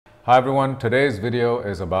Hi everyone, today's video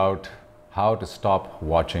is about how to stop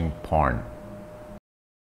watching porn.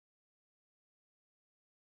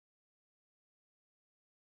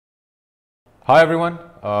 Hi everyone,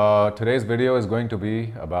 today's video is going to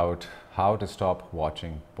be about how to stop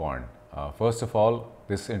watching porn. First of all,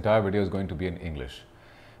 this entire video is going to be in English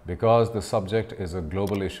because the subject is a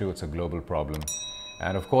global issue, it's a global problem.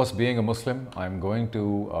 And of course, being a Muslim, I'm going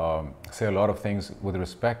to say a lot of things with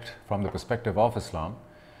respect from the perspective of Islam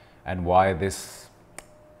and why this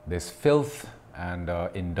filth and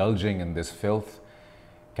indulging in this filth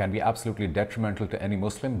can be absolutely detrimental to any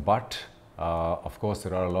Muslim. But of course,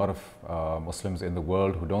 there are a lot of Muslims in the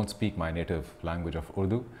world who don't speak my native language of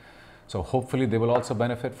Urdu. So hopefully they will also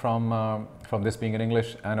benefit from this being in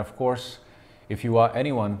English. And of course, if you are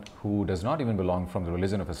anyone who does not even belong from the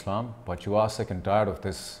religion of Islam, but you are sick and tired of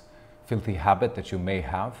this filthy habit that you may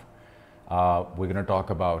have, we're going to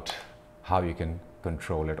talk about how you can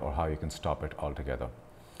control it or how you can stop it altogether.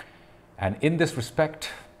 And in this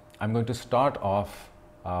respect, I'm going to start off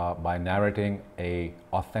by narrating a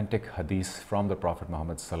authentic hadith from the Prophet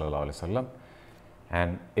Muhammad sallallahu alaihi wasallam,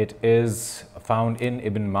 and it is found in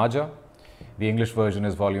Ibn Majah. The English version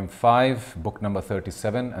is volume 5, book number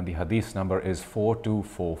 37, and the hadith number is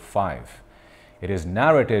 4245. It is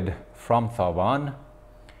narrated from Thawban,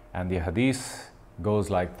 and the hadith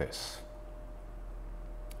goes like this.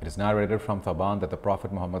 It is narrated from Thawban that the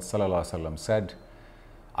Prophet Muhammad sallallahu alaihi wasallam said,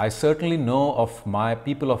 "I certainly know of my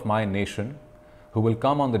people of my nation who will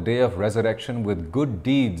come on the day of resurrection with good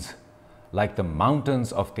deeds like the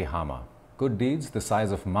mountains of Tihama." Good deeds the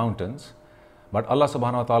size of mountains, but Allah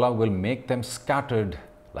subhanahu wa ta'ala will make them scattered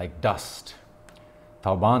like dust.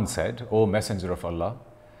 Thawban said, "O Messenger of Allah,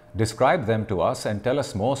 describe them to us and tell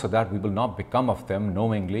us more so that we will not become of them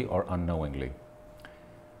knowingly or unknowingly."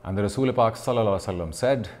 And the Rasul Pak sallallahu alaihi wasallam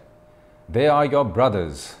said, "They are your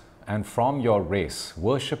brothers and from your race,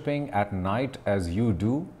 worshipping at night as you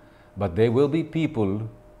do, but they will be people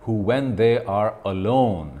who, when they are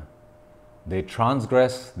alone, they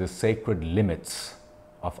transgress the sacred limits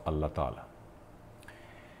of Allah Ta'ala."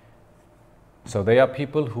 So they are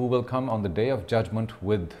people who will come on the day of judgment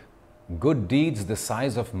with good deeds the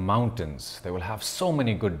size of mountains. They will have so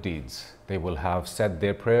many good deeds. They will have said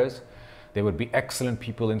their prayers. They would be excellent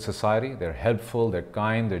people in society. They're helpful, they're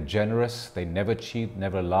kind, they're generous, they never cheat,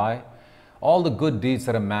 never lie. All the good deeds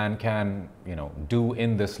that a man can, do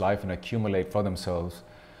in this life and accumulate for themselves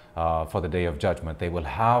for the day of judgment. They will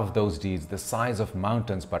have those deeds the size of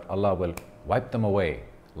mountains, but Allah will wipe them away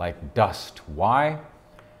like dust. Why?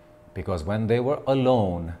 Because when they were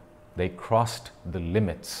alone, they crossed the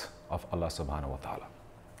limits of Allah subhanahu wa ta'ala.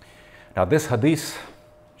 Now this hadith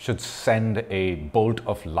should send a bolt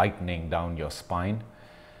of lightning down your spine,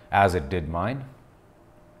 as it did mine,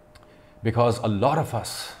 because a lot of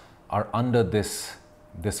us are under this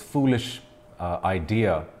foolish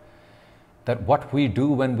idea that what we do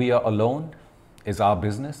when we are alone is our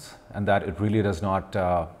business, and that it really does not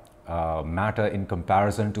matter in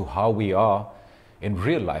comparison to how we are in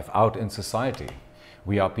real life, out in society.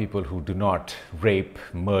 We are people who do not rape,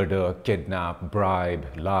 murder, kidnap,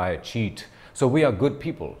 bribe, lie, cheat. So we are good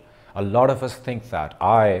people. A lot of us think that.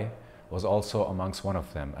 I was also amongst one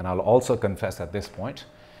of them. And I'll also confess at this point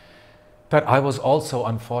that I was also,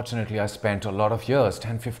 unfortunately, I spent a lot of years,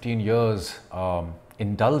 10, 15 years,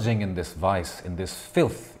 indulging in this vice, in this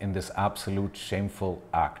filth, in this absolute shameful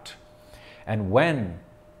act. And when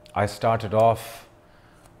I started off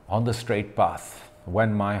on the straight path,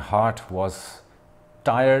 when my heart was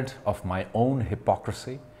tired of my own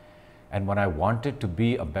hypocrisy, and when I wanted to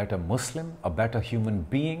be a better Muslim, a better human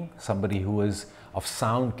being, somebody who is of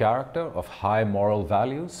sound character, of high moral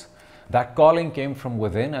values, that calling came from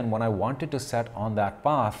within. And when I wanted to set on that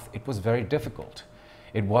path, it was very difficult.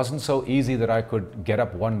 It wasn't so easy that I could get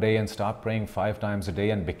up one day and start praying 5 times a day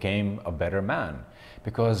and became a better man.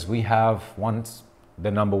 Because we have once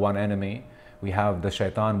the number one enemy. We have the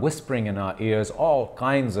shaitan whispering in our ears all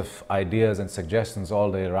kinds of ideas and suggestions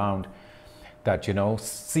all day around that,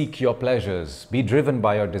 seek your pleasures, be driven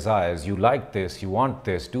by your desires. You like this, you want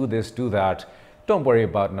this, do that. Don't worry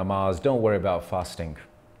about namaz, don't worry about fasting.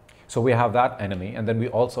 So we have that enemy, and then we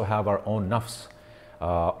also have our own nafs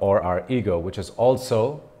or our ego, which is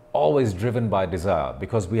also always driven by desire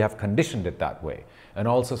because we have conditioned it that way. And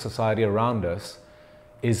also society around us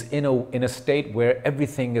is in a state where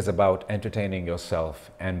everything is about entertaining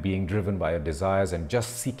yourself and being driven by your desires and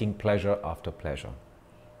just seeking pleasure after pleasure.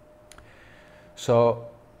 So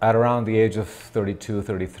at around the age of 32,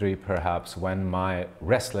 33 perhaps, when my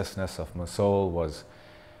restlessness of my soul was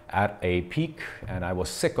at a peak and I was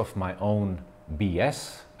sick of my own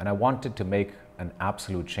BS and I wanted to make an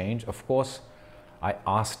absolute change. Of course, I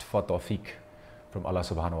asked for tawfiq from Allah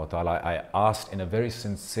subhanahu wa ta'ala. I asked in a very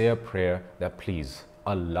sincere prayer that please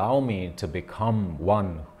allow me to become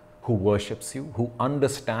one who worships you, who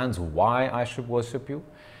understands why I should worship you,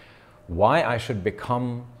 why I should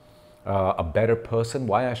become a better person,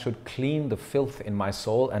 why I should clean the filth in my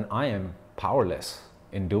soul, and I am powerless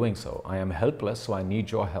in doing so. I am helpless, so I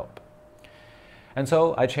need your help. And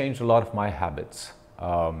so I changed a lot of my habits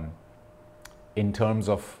in terms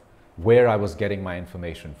of where I was getting my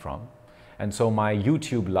information from. And so my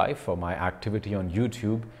YouTube life, or my activity on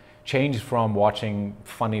YouTube, changed from watching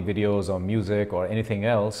funny videos or music or anything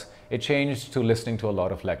else. It changed to listening to a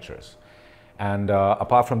lot of lectures. And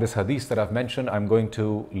apart from this hadith that I've mentioned, I'm going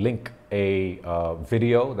to link a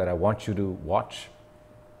video that I want you to watch.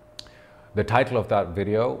 The title of that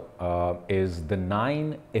video is The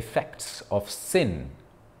 9 Effects of Sin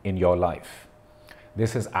in Your Life.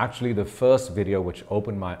 This is actually the first video which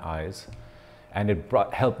opened my eyes, and it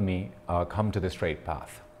helped me come to the straight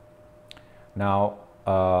path. Now,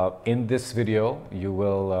 in this video, you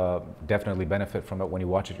will definitely benefit from it when you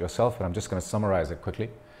watch it yourself, but I'm just going to summarize it quickly.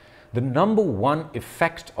 The number one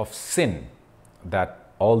effect of sin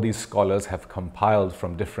that all these scholars have compiled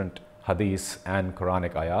from different hadiths and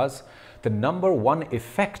Quranic ayahs, the number one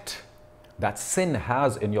effect that sin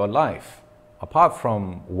has in your life, apart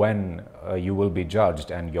from when you will be judged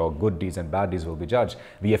and your good deeds and bad deeds will be judged,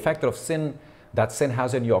 the effect of sin that sin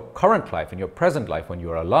has in your current life, in your present life when you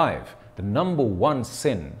are alive, the number one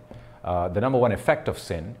effect of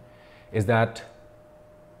sin is that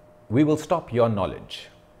we will stop your knowledge.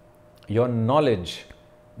 Your knowledge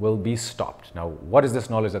will be stopped. Now, what is this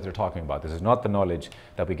knowledge that they're talking about? This is not the knowledge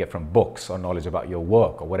that we get from books or knowledge about your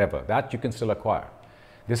work or whatever. That you can still acquire.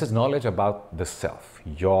 This is knowledge about the self,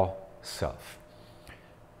 yourself.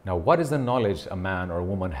 Now, what is the knowledge a man or a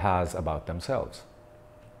woman has about themselves?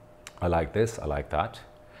 I like this, I like that.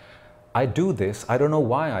 I do this, I don't know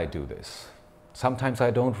why I do this. Sometimes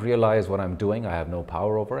I don't realize what I'm doing, I have no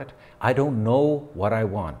power over it. I don't know what I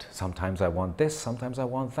want. Sometimes I want this, sometimes I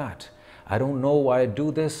want that. I don't know why I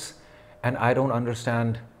do this, and I don't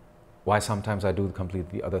understand why sometimes I do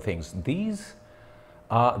completely other things. This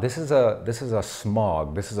is a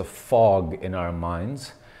smog, this is a fog in our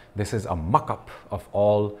minds. This is a muck-up of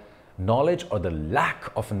all knowledge, or the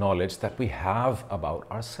lack of knowledge that we have about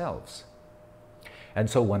ourselves. And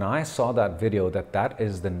so when I saw that video, that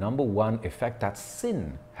is the number one effect that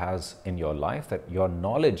sin has in your life, that your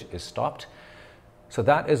knowledge is stopped. So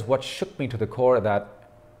that is what shook me to the core, that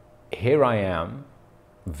here I am,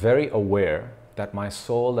 very aware that my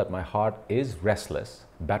soul, that my heart is restless,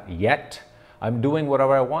 but yet I'm doing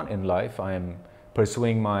whatever I want in life. I am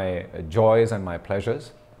pursuing my joys and my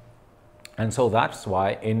pleasures. And so that's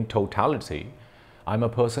why in totality, I'm a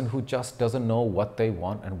person who just doesn't know what they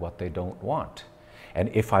want and what they don't want. And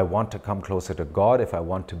if I want to come closer to God, if I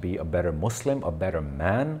want to be a better Muslim, a better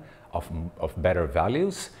man of better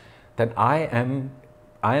values, then I am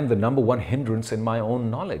the number one hindrance in my own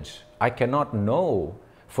knowledge. I cannot know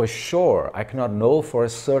for sure, I cannot know for a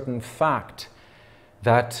certain fact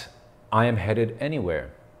that I am headed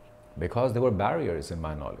anywhere, because there were barriers in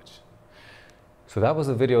my knowledge. So that was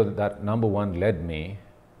the video that number one led me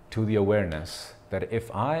to the awareness that if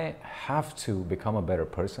I have to become a better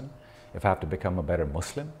person, if I have to become a better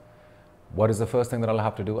Muslim, what is the first thing that I'll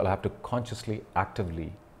have to do? I'll have to consciously,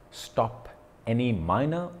 actively stop any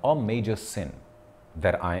minor or major sin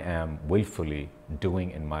that I am willfully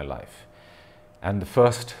doing in my life. And the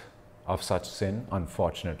first of such sin,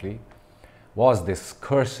 unfortunately, was this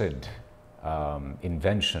cursed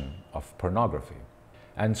invention of pornography.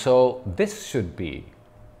 And so this should be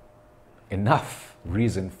enough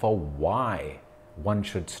reason for why one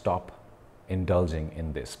should stop indulging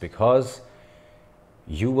in this, because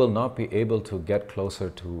you will not be able to get closer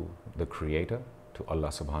to the Creator, to Allah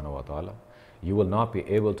subhanahu wa ta'ala. You will not be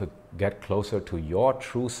able to get closer to your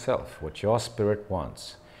true self, what your spirit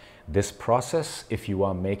wants. This process, if you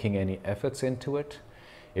are making any efforts into it,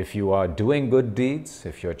 if you are doing good deeds,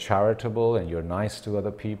 if you're charitable and you're nice to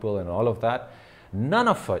other people and all of that, none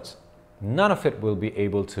of it will be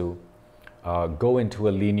able to go into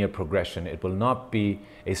a linear progression. It will not be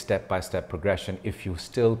a step-by-step progression if you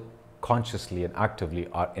still consciously and actively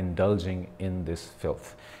are indulging in this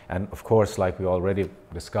filth. And of course, like we already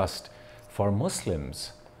discussed, for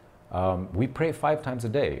Muslims, we pray 5 times a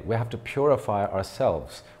day. We have to purify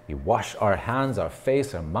ourselves. We wash our hands, our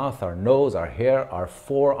face, our mouth, our nose, our hair, our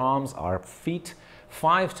forearms, our feet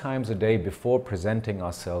 5 times a day before presenting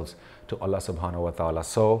ourselves to Allah subhanahu wa ta'ala.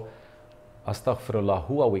 So, astaghfirullah,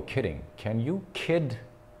 who are we kidding? Can you kid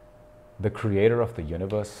the Creator of the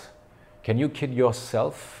universe? Can you kid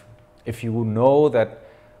yourself if you know that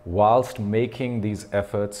whilst making these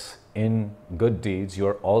efforts in good deeds,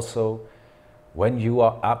 you're also, when you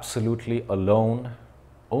are absolutely alone,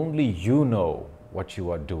 only you know what you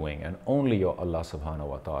are doing, and only your Allah subhanahu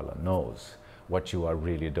wa ta'ala knows what you are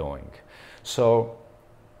really doing. So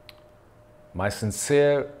my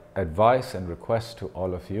sincere advice and request to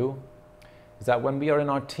all of you is that when we are in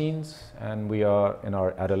our teens and we are in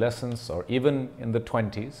our adolescence or even in the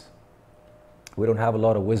 20s, we don't have a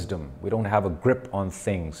lot of wisdom. We don't have a grip on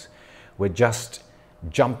things. We're just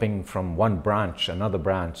jumping from one branch, another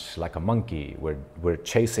branch like a monkey. We're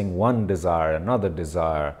chasing one desire, another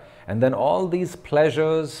desire. And then all these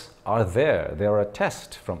pleasures are there. They are a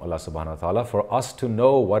test from Allah subhanahu wa ta'ala for us to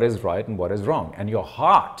know what is right and what is wrong. And your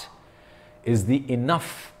heart is the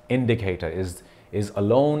enough indicator, is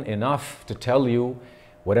alone enough to tell you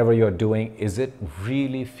whatever you're doing, is it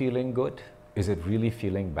really feeling good? Is it really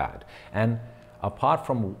feeling bad? And apart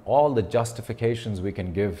from all the justifications we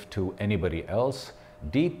can give to anybody else,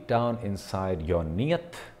 deep down inside, your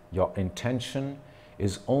niyat, your intention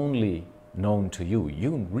is only known to you.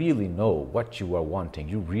 You really know what you are wanting.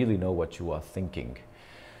 You really know what you are thinking.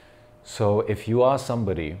 So if you are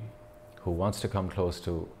somebody who wants to come close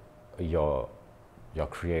to your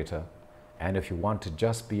Creator, and if you want to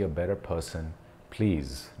just be a better person,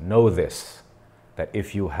 please know this, that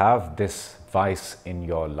if you have this vice in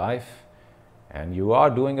your life and you are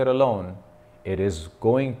doing it alone, it is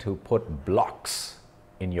going to put blocks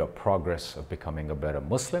in your progress of becoming a better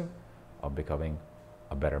Muslim or becoming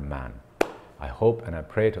a better man. I hope and I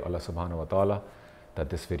pray to Allah subhanahu wa ta'ala that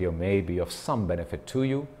this video may be of some benefit to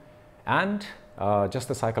you. And just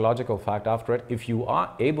the psychological fact after it, if you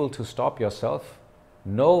are able to stop yourself,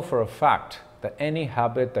 know for a fact that any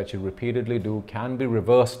habit that you repeatedly do can be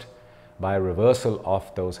reversed by a reversal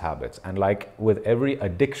of those habits. And like with every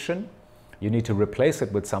addiction, you need to replace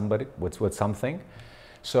it with something.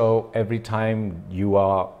 So every time you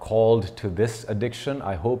are called to this addiction,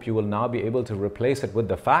 I hope you will now be able to replace it with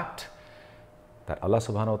the fact that Allah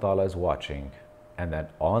subhanahu wa ta'ala is watching, and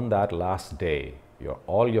that on that last day,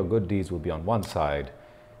 all your good deeds will be on one side,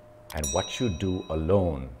 and what you do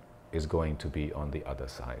alone is going to be on the other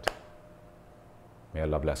side. May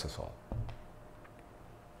Allah bless us all.